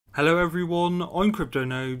Hello everyone, I'm Crypto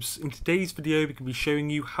Nobes. In today's video we're going to be showing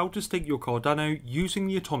you how to stake your Cardano using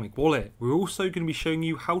the Atomic Wallet. We're also going to be showing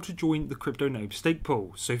you how to join the Crypto Nobes stake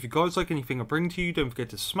pool. So if you guys like anything I bring to you, don't forget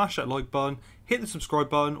to smash that like button, hit the subscribe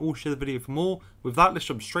button or share the video for more. With that, let's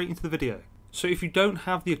jump straight into the video. So if you don't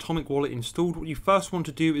have the Atomic Wallet installed, what you first want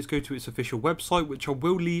to do is go to its official website, which I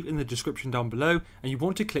will leave in the description down below, and you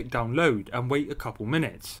want to click download and wait a couple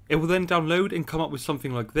minutes. It will then download and come up with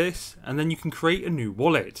something like this, and then you can create a new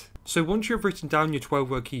wallet. So once you have written down your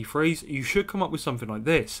 12-word key phrase, you should come up with something like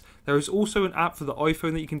this. There is also an app for the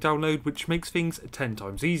iPhone that you can download, which makes things 10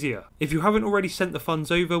 times easier. If you haven't already sent the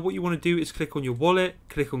funds over, what you want to do is click on your wallet,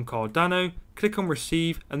 click on Cardano, click on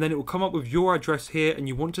receive, and then it will come up with your address here and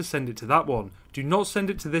you want to send it to that one. Do not send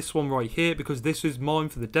it to this one right here because this is mine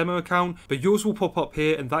for the demo account, but yours will pop up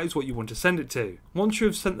here and that is what you want to send it to. Once you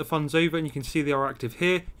have sent the funds over and you can see they are active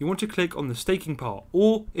here, you want to click on the staking part,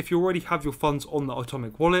 or if you already have your funds on the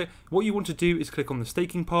Atomic Wallet, what you want to do is click on the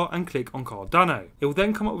staking part and click on Cardano. It will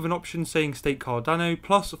then come up with an option saying stake Cardano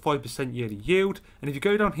plus a 5% yearly yield, and if you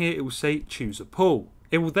go down here it will say choose a pool.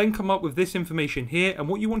 It will then come up with this information here, and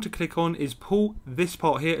what you want to click on is pool, this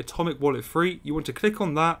part here, Atomic Wallet free. You want to click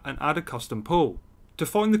on that and add a custom pool. To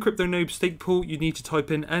find the Crypto Nobes stake pool, you need to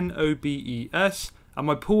type in NOBES, and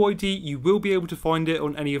my pool ID, you will be able to find it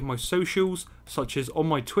on any of my socials, such as on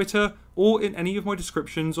my Twitter, or in any of my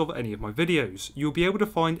descriptions of any of my videos. You'll be able to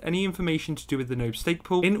find any information to do with the Nobes stake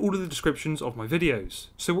pool in all of the descriptions of my videos.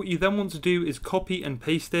 So what you then want to do is copy and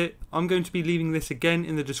paste it. I'm going to be leaving this again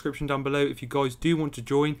in the description down below if you guys do want to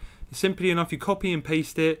join. Simply enough, you copy and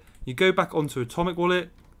paste it, you go back onto Atomic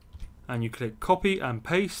Wallet, and you click copy and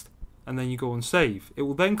paste, and then you go on save. It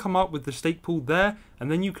will then come up with the stake pool there, and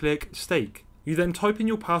then you click stake. You then type in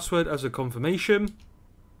your password as a confirmation,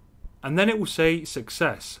 and then it will say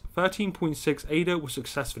success. 13.6 ADA was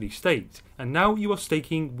successfully staked, and now you are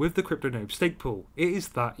staking with the Crypto Nobes stake pool. It is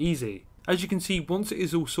that easy. As you can see, once it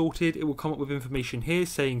is all sorted, it will come up with information here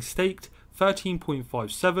saying staked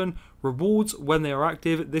 13.57 rewards. When they are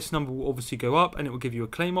active, this number will obviously go up and it will give you a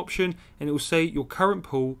claim option, and it will say your current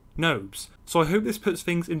pool Nobes. So I hope this puts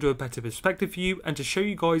things into a better perspective for you and to show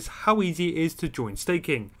you guys how easy it is to join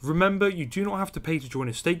staking. Remember, you do not have to pay to join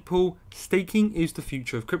a stake pool. Staking is the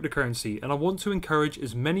future of cryptocurrency, and I want to encourage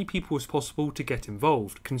as many people as possible to get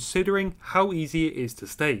involved, considering how easy it is to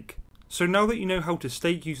stake. So now that you know how to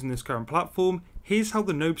stake using this current platform, here's how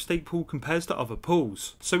the Nobes stake pool compares to other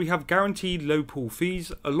pools. So we have guaranteed low pool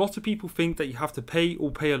fees. A lot of people think that you have to pay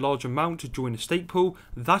or pay a large amount to join a stake pool.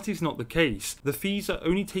 That is not the case. The fees are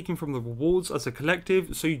only taken from the rewards as a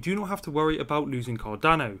collective, so you do not have to worry about losing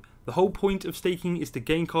Cardano. The whole point of staking is to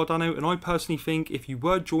gain Cardano, and I personally think if you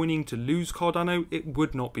were joining to lose Cardano, it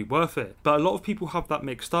would not be worth it. But a lot of people have that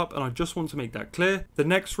mixed up, and I just want to make that clear. The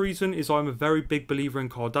next reason is I'm a very big believer in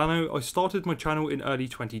Cardano. I started my channel in early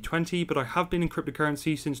 2020, but I have been in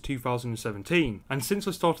cryptocurrency since 2017. And since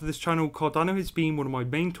I started this channel, Cardano has been one of my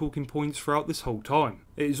main talking points throughout this whole time.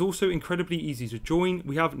 It is also incredibly easy to join.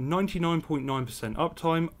 We have 99.9%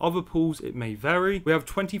 uptime. Other pools, it may vary. We have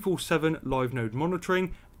 24/7 live node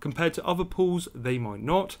monitoring. Compared to other pools, they might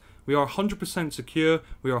not. We are 100% secure,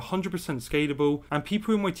 we are 100% scalable, and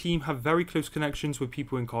people in my team have very close connections with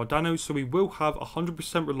people in Cardano, so we will have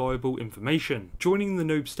 100% reliable information. Joining the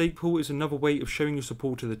Nobes stake pool is another way of showing your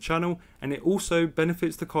support to the channel, and it also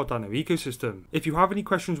benefits the Cardano ecosystem. If you have any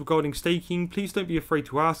questions regarding staking, please don't be afraid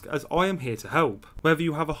to ask, as I am here to help. Whether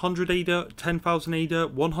you have 100 ADA, 10,000 ADA,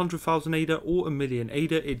 100,000 ADA, or a million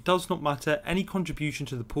ADA, it does not matter. Any contribution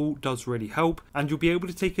to the pool does really help, and you'll be able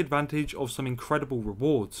to take advantage of some incredible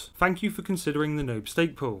rewards. Thank you for considering the Nobes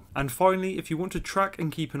stake pool. And finally, if you want to track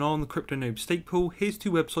and keep an eye on the Crypto Nobes stake pool, here's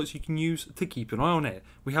two websites you can use to keep an eye on it.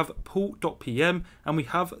 We have pool.pm and we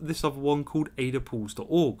have this other one called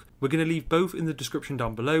adapools.org. We're going to leave both in the description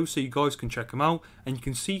down below so you guys can check them out and you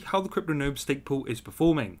can see how the Crypto Nobes stake pool is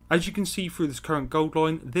performing. As you can see through this current gold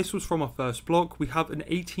line, this was from our first block. We have an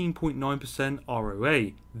 18.9%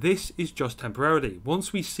 ROA. This is just temporarily.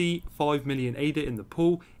 Once we see 5 million ADA in the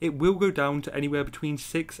pool, it will go down to anywhere between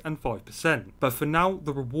 6 and 5%. But for now,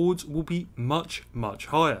 the rewards will be much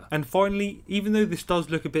higher. And finally, even though this does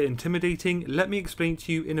look a bit intimidating, let me explain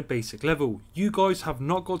to you in a basic level. You guys have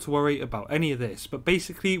not got to worry about any of this, but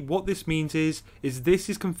basically what this means is this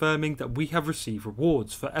is confirming that we have received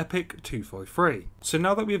rewards for Epic 253. So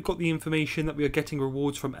now that we have got the information that we are getting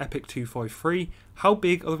rewards from Epic 253, how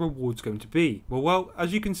big are the rewards going to be? Well,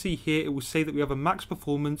 as you can see here, it will say that we have a max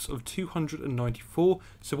performance of 294.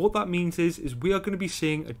 So what that means is we are going to be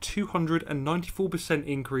seeing a 294%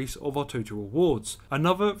 increase of our total rewards.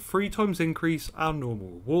 Another 3 times increase our normal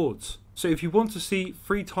rewards. So if you want to see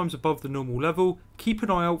 3 times above the normal level, keep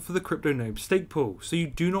an eye out for the Crypto Nobes stake pool so you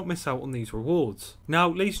do not miss out on these rewards. Now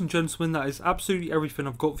ladies and gentlemen, that is absolutely everything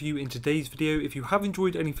I've got for you in today's video. If you have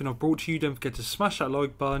enjoyed anything I've brought to you, don't forget to smash that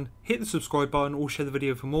like button, hit the subscribe button or share the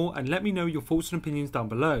video for more, and let me know your thoughts and opinions down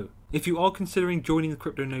below. If you are considering joining the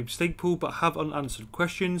Crypto Nobes stake pool but have unanswered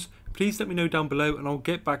questions, please let me know down below and I'll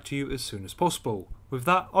get back to you as soon as possible. With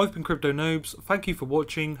that, I've been Crypto Nobes, thank you for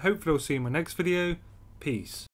watching, hopefully I'll see you in my next video, peace.